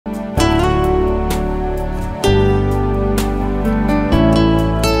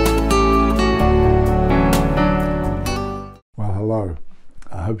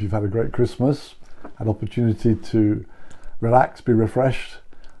hope you've had a great Christmas, an opportunity to relax, be refreshed,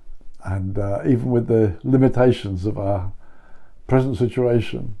 and even with the limitations of our present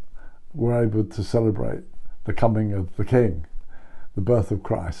situation, we're able to celebrate the coming of the King, the birth of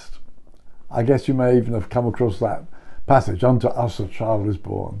Christ. I guess you may even have come across that passage, unto us a child is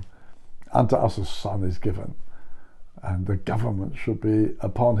born, unto us a son is given, and the government should be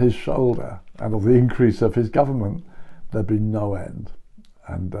upon his shoulder, and of the increase of his government there'd be no end.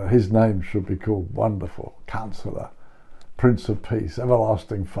 And his name should be called Wonderful, Counselor, Prince of Peace,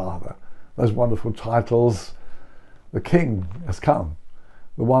 Everlasting Father. Those wonderful titles. The King has come.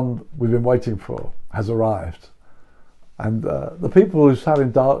 The one we've been waiting for has arrived. And the people who sat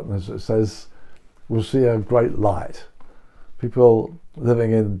in darkness, it says, will see a great light. People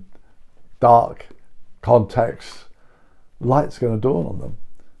living in dark contexts, light's going to dawn on them.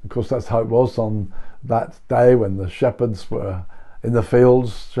 Of course, that's how it was on that day when the shepherds were in the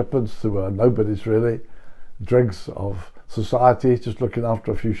fields, shepherds who were nobodies really, dregs of society, just looking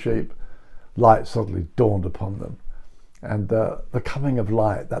after a few sheep. Light suddenly dawned upon them. And the coming of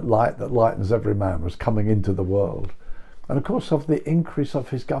light that lightens every man, was coming into the world. And of course, of the increase of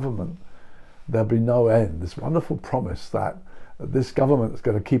his government, there'll be no end. This wonderful promise that this government is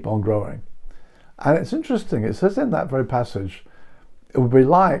going to keep on growing. And it's interesting, it says in that very passage, it would be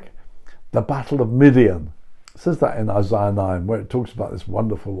like the battle of Midian. It says that in Isaiah 9, where it talks about this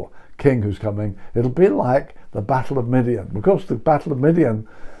wonderful king who's coming. It'll be like the battle of Midian. Of course, the battle of Midian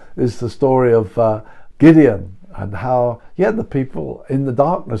is the story of Gideon, and how, the people in the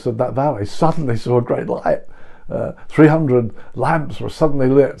darkness of that valley suddenly saw a great light. 300 lamps were suddenly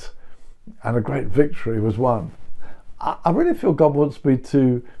lit, and a great victory was won. I really feel God wants me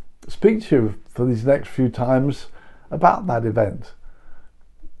to speak to you for these next few times about that event.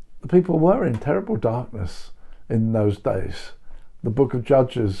 The people were in terrible darkness in those days. The book of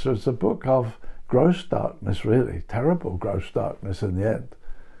Judges is a book of gross darkness, really, terrible gross darkness in the end.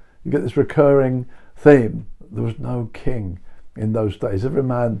 You get this recurring theme. There was no king in those days. Every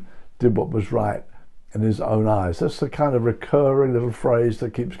man did what was right in his own eyes. That's the kind of recurring little phrase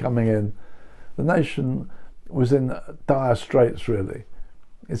that keeps coming in. The nation was in dire straits, really.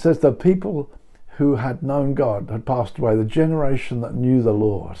 It says the people who had known God had passed away, the generation that knew the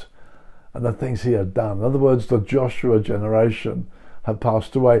Lord and the things he had done. In other words, the Joshua generation had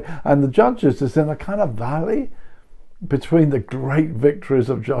passed away. And the Judges is in a kind of valley between the great victories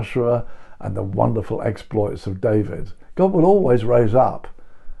of Joshua and the wonderful exploits of David. God will always raise up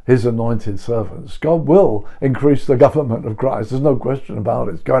his anointed servants. God will increase the government of Christ. There's no question about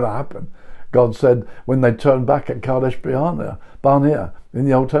it. It's going to happen. God said when they turned back at Kadesh Barnea in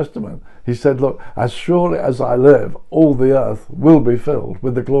the Old Testament, he said, look, as surely as I live, all the earth will be filled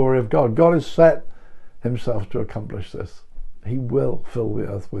with the glory of God. God has set himself to accomplish this. He will fill the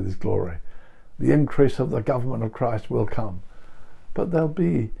earth with his glory. The increase of the government of Christ will come. But there'll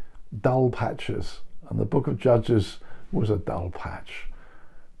be dull patches, and the book of Judges was a dull patch.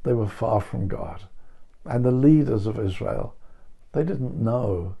 They were far from God. And the leaders of Israel, they didn't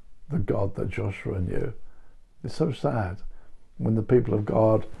know the God that Joshua knew. It's so sad when the people of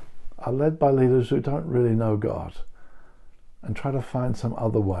God are led by leaders who don't really know God and try to find some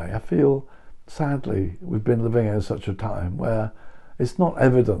other way. I feel, sadly, we've been living in such a time where it's not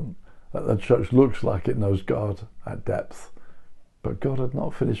evident that the church looks like it knows God at depth. But God had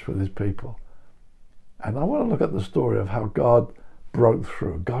not finished with his people. And I want to look at the story of how God broke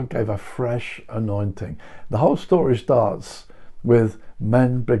through. God gave a fresh anointing. The whole story starts with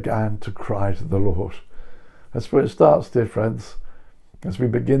men began to cry to the Lord. That's where it starts, dear friends. As we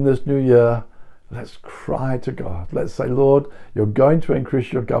begin this new year, let's cry to God. Let's say, Lord, you're going to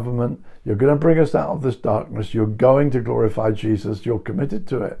increase your government. You're going to bring us out of this darkness. You're going to glorify Jesus. You're committed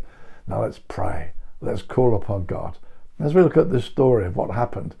to it. Now let's pray. Let's call upon God. As we look at this story of what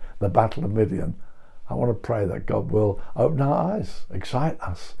happened, the Battle of Midian, I want to pray that God will open our eyes, excite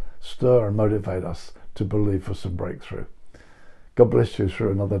us, stir and motivate us to believe for some breakthrough. God bless you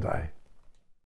through another day.